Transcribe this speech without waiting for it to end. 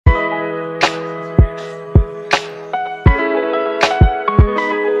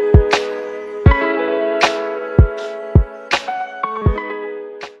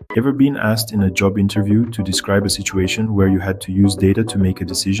Ever been asked in a job interview to describe a situation where you had to use data to make a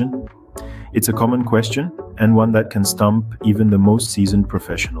decision? It's a common question, and one that can stump even the most seasoned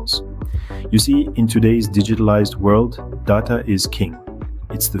professionals. You see, in today's digitalized world, data is king.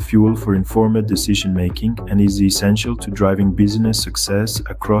 It's the fuel for informed decision-making and is essential to driving business success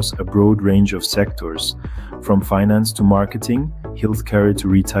across a broad range of sectors, from finance to marketing, healthcare to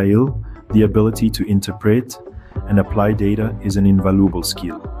retail. The ability to interpret and apply data is an invaluable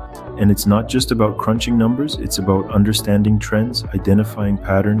skill. And it's not just about crunching numbers, it's about understanding trends, identifying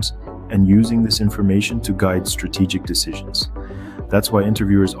patterns, and using this information to guide strategic decisions. That's why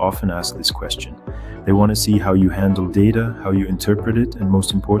interviewers often ask this question. They want to see how you handle data, how you interpret it, and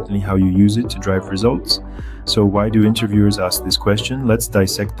most importantly, how you use it to drive results. So why do interviewers ask this question? Let's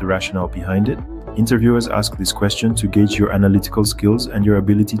dissect the rationale behind it. Interviewers ask this question to gauge your analytical skills and your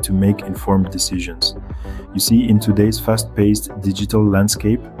ability to make informed decisions. You see, in today's fast-paced digital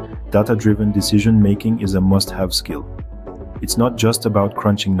landscape, data-driven decision-making is a must-have skill. It's not just about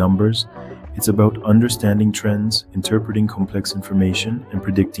crunching numbers, it's about understanding trends, interpreting complex information, and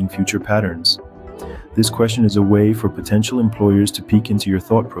predicting future patterns. This question is a way for potential employers to peek into your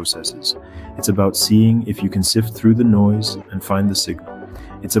thought processes. It's about seeing if you can sift through the noise and find the signal.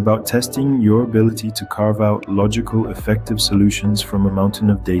 It's about testing your ability to carve out logical, effective solutions from a mountain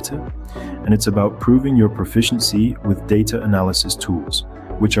of data. And it's about proving your proficiency with data analysis tools,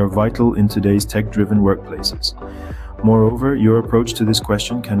 which are vital in today's tech-driven workplaces. Moreover, your approach to this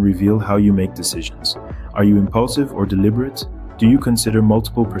question can reveal how you make decisions. Are you impulsive or deliberate? Do you consider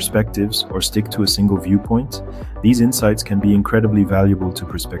multiple perspectives or stick to a single viewpoint? These insights can be incredibly valuable to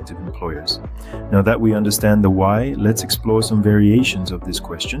prospective employers. Now that we understand the why, let's explore some variations of this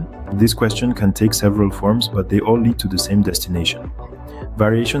question. This question can take several forms, but they all lead to the same destination.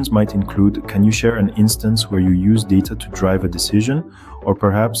 Variations might include, can you share an instance where you use data to drive a decision? Or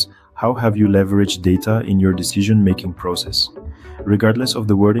perhaps, how have you leveraged data in your decision-making process? Regardless of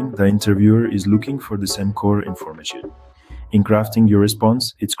the wording, the interviewer is looking for the same core information. In crafting your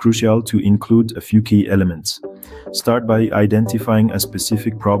response, it's crucial to include a few key elements. Start by identifying a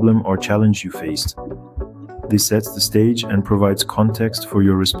specific problem or challenge you faced. This sets the stage and provides context for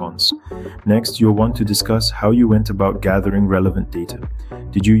your response. Next, you'll want to discuss how you went about gathering relevant data.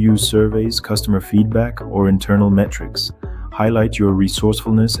 Did you use surveys, customer feedback, or internal metrics? Highlight your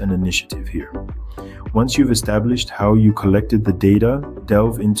resourcefulness and initiative here. Once you've established how you collected the data,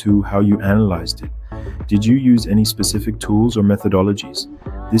 delve into how you analyzed it. Did you use any specific tools or methodologies?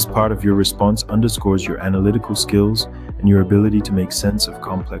 This part of your response underscores your analytical skills and your ability to make sense of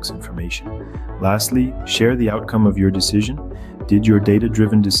complex information. Lastly, share the outcome of your decision. Did your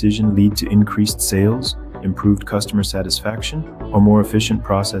data-driven decision lead to increased sales, improved customer satisfaction, or more efficient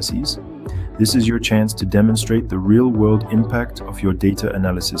processes? This is your chance to demonstrate the real-world impact of your data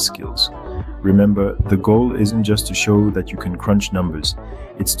analysis skills. Remember, the goal isn't just to show that you can crunch numbers.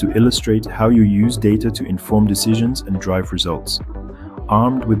 It's to illustrate how you use data to inform decisions and drive results.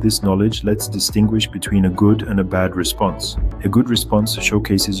 Armed with this knowledge, let's distinguish between a good and a bad response. A good response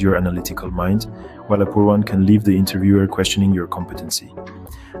showcases your analytical mind, while a poor one can leave the interviewer questioning your competency.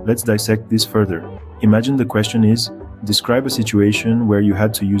 Let's dissect this further. Imagine the question is, describe a situation where you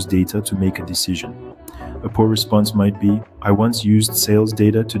had to use data to make a decision. A poor response might be, I once used sales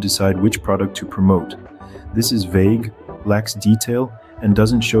data to decide which product to promote. This is vague, lacks detail, and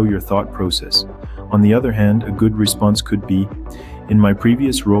doesn't show your thought process. On the other hand, a good response could be, in my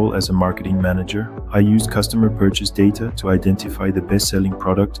previous role as a marketing manager, I used customer purchase data to identify the best-selling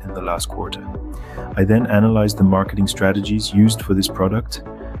product in the last quarter. I then analyzed the marketing strategies used for this product,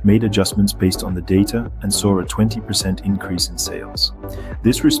 made adjustments based on the data, and saw a 20% increase in sales.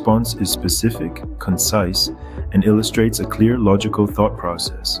 This response is specific, concise, and illustrates a clear logical thought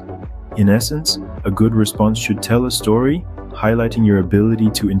process. In essence, a good response should tell a story, highlighting your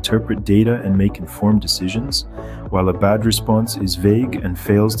ability to interpret data and make informed decisions, while a bad response is vague and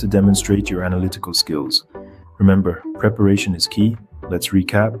fails to demonstrate your analytical skills. Remember, preparation is key. Let's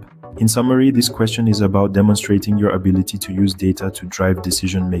recap. In summary, this question is about demonstrating your ability to use data to drive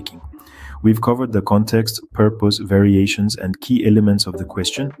decision-making. We've covered the context, purpose, variations, and key elements of the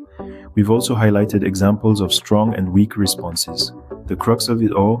question. We've also highlighted examples of strong and weak responses. The crux of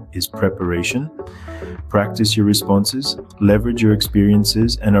it all is preparation. Practice your responses, leverage your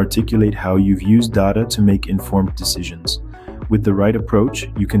experiences, and articulate how you've used data to make informed decisions. With the right approach,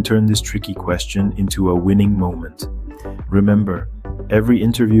 you can turn this tricky question into a winning moment. Remember, every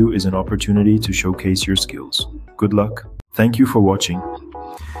interview is an opportunity to showcase your skills. Good luck. Thank you for watching.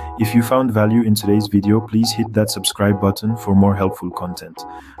 If you found value in today's video, please hit that subscribe button for more helpful content.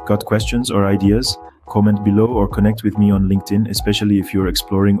 Got questions or ideas? comment below or connect with me on LinkedIn, especially if you're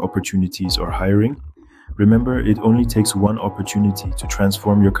exploring opportunities or hiring. Remember, it only takes one opportunity to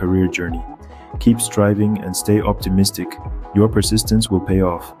transform your career journey. Keep striving and stay optimistic. Your persistence will pay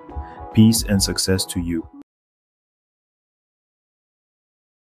off. Peace and success to you.